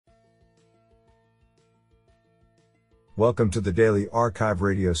Welcome to the Daily Archive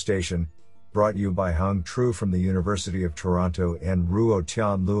radio station, brought you by Hung Tru from the University of Toronto and Ruo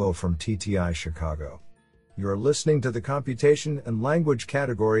Tian Luo from TTI Chicago. You are listening to the Computation and Language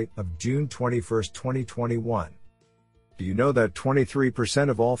category of June 21, 2021. Do you know that 23%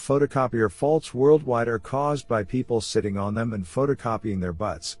 of all photocopier faults worldwide are caused by people sitting on them and photocopying their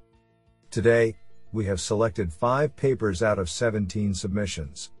butts? Today, we have selected 5 papers out of 17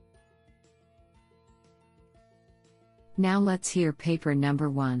 submissions. Now let's hear paper number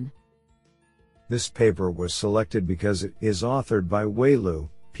 1. This paper was selected because it is authored by Wei Lu,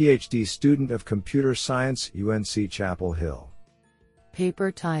 PhD student of Computer Science, UNC Chapel Hill.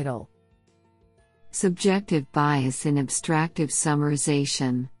 Paper title: Subjective Bias in Abstractive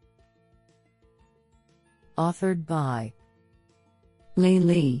Summarization. Authored by Lei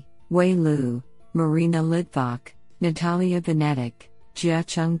Li, Wei Lu, Marina Litvak, Natalia Venetic,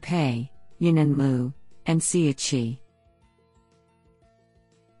 Jiacheng Pei, Yinan Lu, and Xia Qi.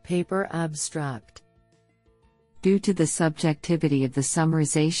 Paper abstract: Due to the subjectivity of the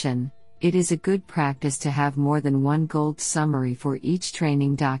summarization, it is a good practice to have more than one gold summary for each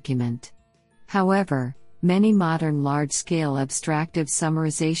training document. However, many modern large-scale abstractive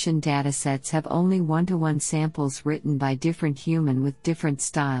summarization datasets have only one-to-one samples written by different humans with different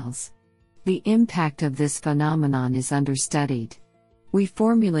styles. The impact of this phenomenon is understudied. We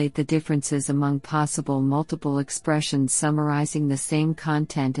formulate the differences among possible multiple expressions summarizing the same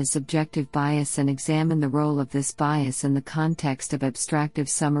content as subjective bias and examine the role of this bias in the context of abstractive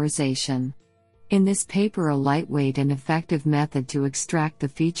summarization. In this paper, a lightweight and effective method to extract the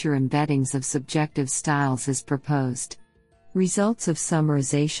feature embeddings of subjective styles is proposed. Results of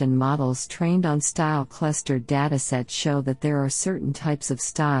summarization models trained on style-clustered datasets show that there are certain types of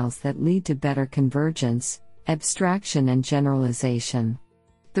styles that lead to better convergence, abstraction and generalization.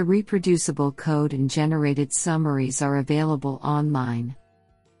 The reproducible code and generated summaries are available online.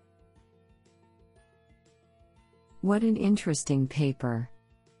 What an interesting paper.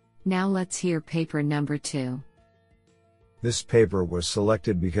 Now let's hear paper number 2. This paper was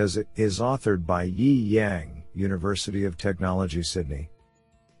selected because it is authored by Yi Yang, University of Technology, Sydney.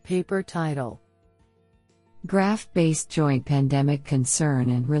 Paper title: Graph-Based Joint Pandemic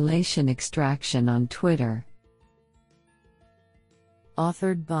Concern and Relation Extraction on Twitter.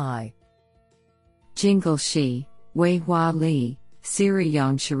 Authored by Jingle Shi, Weihua Li,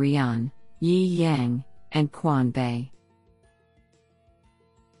 Siriyong Shirian, Yi Yang, and Quan Bei.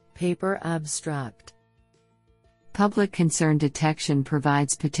 Paper abstract: Public concern detection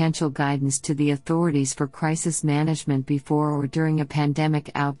provides potential guidance to the authorities for crisis management before or during a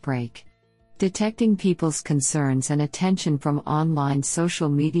pandemic outbreak. Detecting people's concerns and attention from online social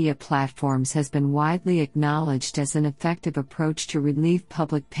media platforms has been widely acknowledged as an effective approach to relieve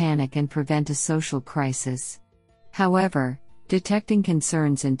public panic and prevent a social crisis. However, detecting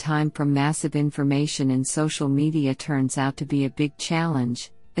concerns in time from massive information in social media turns out to be a big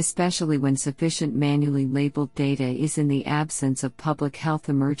challenge, especially when sufficient manually labeled data is in the absence of public health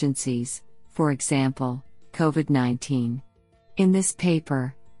emergencies, for example, COVID-19. In this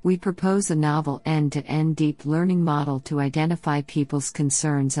paper, we propose a novel end-to-end deep learning model to identify people's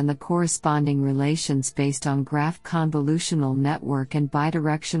concerns and the corresponding relations based on graph convolutional network and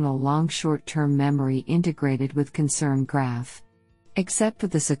bidirectional long short-term memory integrated with concern graph. Except for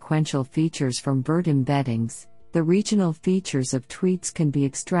the sequential features from BERT embeddings, the regional features of tweets can be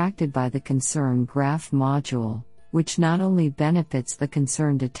extracted by the concern graph module, which not only benefits the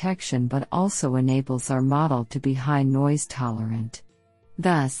concern detection but also enables our model to be high noise tolerant.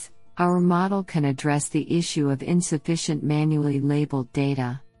 Thus, our model can address the issue of insufficient manually labeled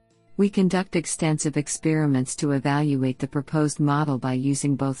data. We conduct extensive experiments to evaluate the proposed model by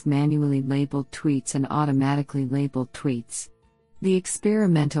using both manually labeled tweets and automatically labeled tweets. The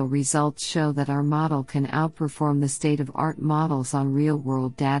experimental results show that our model can outperform the state-of-art models on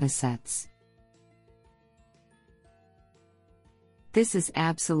real-world datasets. This is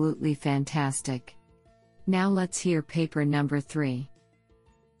absolutely fantastic. Now let's hear paper number 3.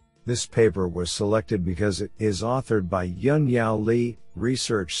 This paper was selected because it is authored by Yunyao Li,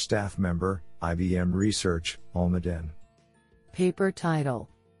 research staff member, IBM Research, Almaden. Paper title: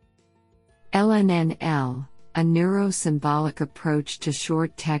 LNNL, a neuro-symbolic approach to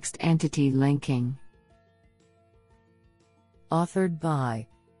short text entity linking. Authored by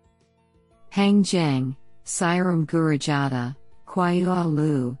Hang Zheng, Sairam Gurujata, Kuaiyue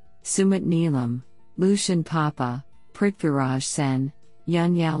Lu, Sumit Neelam, Lucian Papa, Prithviraj Sen,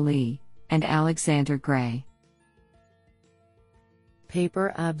 Yunyao Li, and Alexander Gray.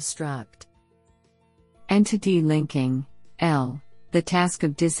 Paper abstract: Entity linking, L, The task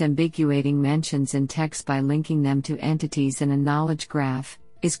of disambiguating mentions in text by linking them to entities in a knowledge graph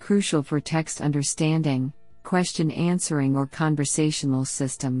is crucial for text understanding, question answering, or conversational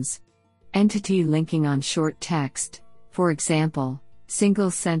systems. Entity linking on short text, for example,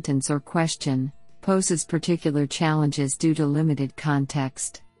 single sentence or question, poses particular challenges due to limited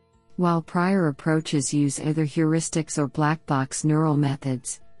context. While prior approaches use either heuristics or black box neural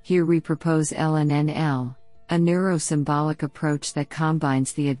methods, here we propose LNNL, a neurosymbolic approach that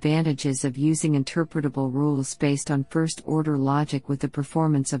combines the advantages of using interpretable rules based on first-order logic with the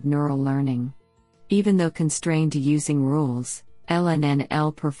performance of neural learning. Even though constrained to using rules,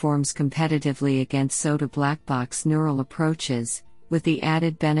 LNNL performs competitively against SOTA black box neural approaches, with the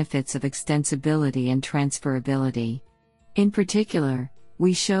added benefits of extensibility and transferability. In particular,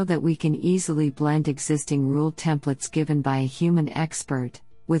 we show that we can easily blend existing rule templates given by a human expert,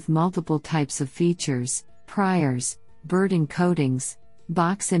 with multiple types of features, priors, bird encodings,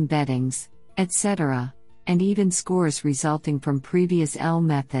 box embeddings, etc., and even scores resulting from previous L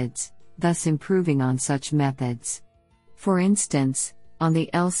methods, thus improving on such methods. For instance, on the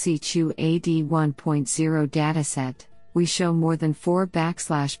LC-CHU AD 1.0 dataset, we show more than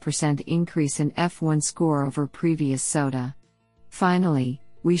 4% increase in F1 score over previous SOTA. Finally,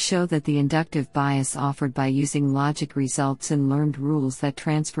 we show that the inductive bias offered by using logic results in learned rules that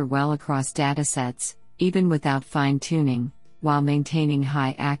transfer well across datasets, even without fine-tuning, while maintaining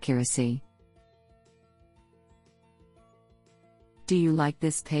high accuracy. Do you like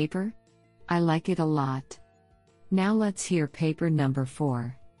this paper? I like it a lot. Now let's hear paper number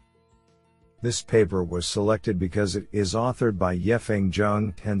 4. This paper was selected because it is authored by Yefeng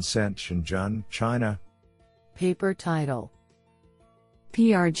Zheng, Tencent, Shenzhen, China. Paper title: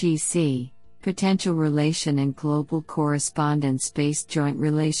 PRGC, Potential Relation and Global Correspondence-Based Joint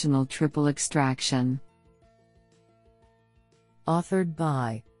Relational Triple Extraction. Authored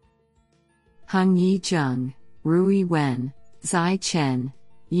by Hongyi Zheng, Rui Wen, Zai Chen,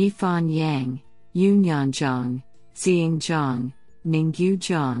 Yifan Yang, Yunyan Zhang, Xiying Zhang, Ningyu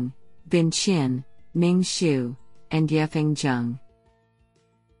Zhang, Bin Qin, Ming Xu, and Yefeng Zheng.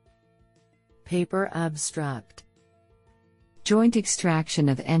 Paper abstract: Joint extraction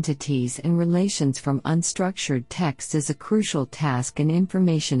of entities and relations from unstructured text is a crucial task in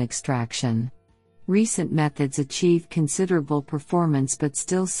information extraction. Recent methods achieve considerable performance but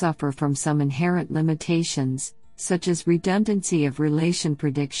still suffer from some inherent limitations, such as redundancy of relation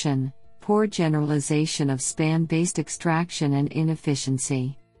prediction, poor generalization of span-based extraction, and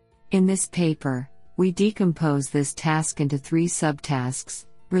inefficiency. In this paper, we decompose this task into 3 subtasks: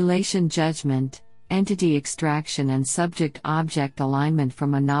 relation judgment, entity extraction, and subject-object alignment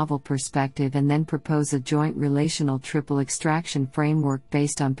from a novel perspective, and then propose a joint relational triple extraction framework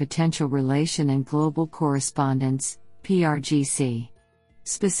based on potential relation and global correspondence, PRGC.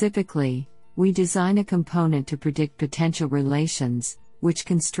 Specifically, we design a component to predict potential relations, which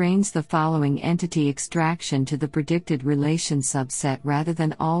constrains the following entity extraction to the predicted relation subset rather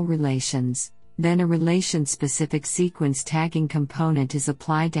than all relations. Then a relation-specific sequence tagging component is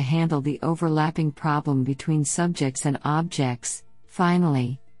applied to handle the overlapping problem between subjects and objects.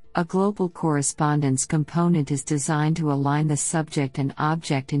 Finally, a global correspondence component is designed to align the subject and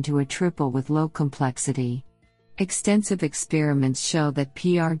object into a triple with low complexity. Extensive experiments show that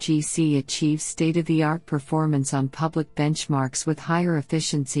PRGC achieves state-of-the-art performance on public benchmarks with higher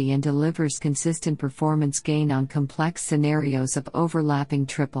efficiency and delivers consistent performance gain on complex scenarios of overlapping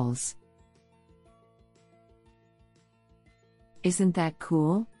triples. Isn't that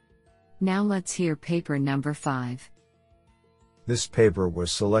cool? Now let's hear paper number 5. This paper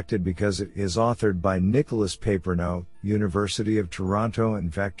was selected because it is authored by Nicolas Papernow, University of Toronto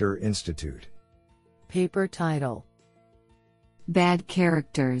and Vector Institute. Paper title: Bad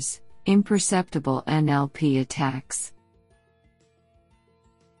Characters, Imperceptible NLP Attacks.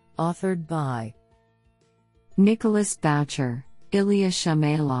 Authored by Nicholas Boucher, Ilya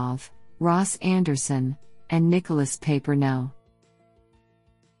Shumailov, Ross Anderson, and Nicolas Papernow.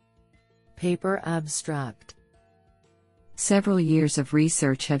 Paper abstract: Several years of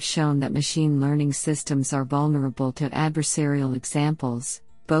research have shown that machine learning systems are vulnerable to adversarial examples,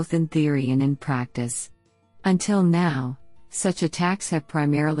 both in theory and in practice. Until now, such attacks have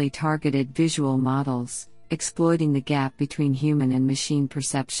primarily targeted visual models, exploiting the gap between human and machine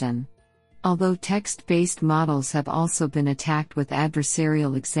perception. Although text-based models have also been attacked with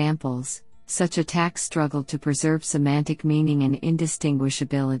adversarial examples, such attacks struggle to preserve semantic meaning and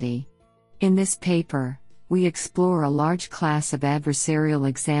indistinguishability. In this paper, we explore a large class of adversarial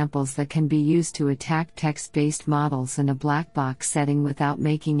examples that can be used to attack text-based models in a black box setting without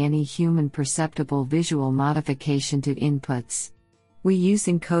making any human perceptible visual modification to inputs. We use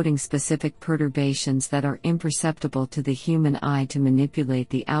encoding-specific perturbations that are imperceptible to the human eye to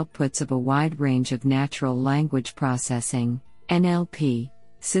manipulate the outputs of a wide range of natural language processing (NLP)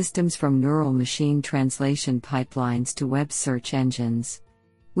 systems, from neural machine translation pipelines to web search engines.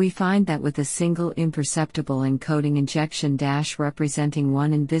 We find that with a single imperceptible encoding injection representing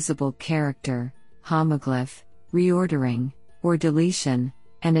one invisible character, homoglyph, reordering, or deletion,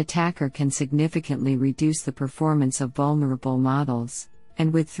 an attacker can significantly reduce the performance of vulnerable models,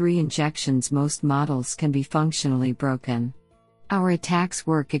 and with 3 injections most models can be functionally broken. Our attacks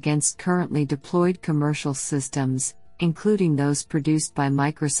work against currently deployed commercial systems, including those produced by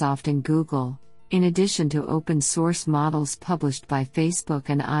Microsoft and Google, in addition to open-source models published by Facebook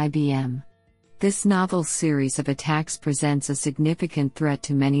and IBM. This novel series of attacks presents a significant threat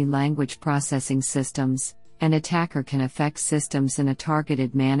to many language processing systems. An attacker can affect systems in a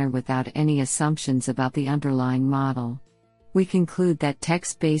targeted manner without any assumptions about the underlying model. We conclude that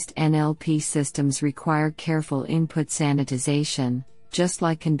text-based NLP systems require careful input sanitization, just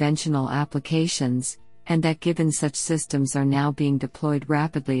like conventional applications, and that given such systems are now being deployed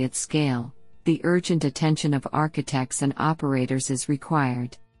rapidly at scale, the urgent attention of architects and operators is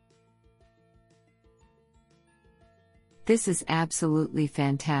required. This is absolutely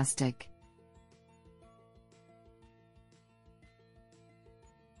fantastic.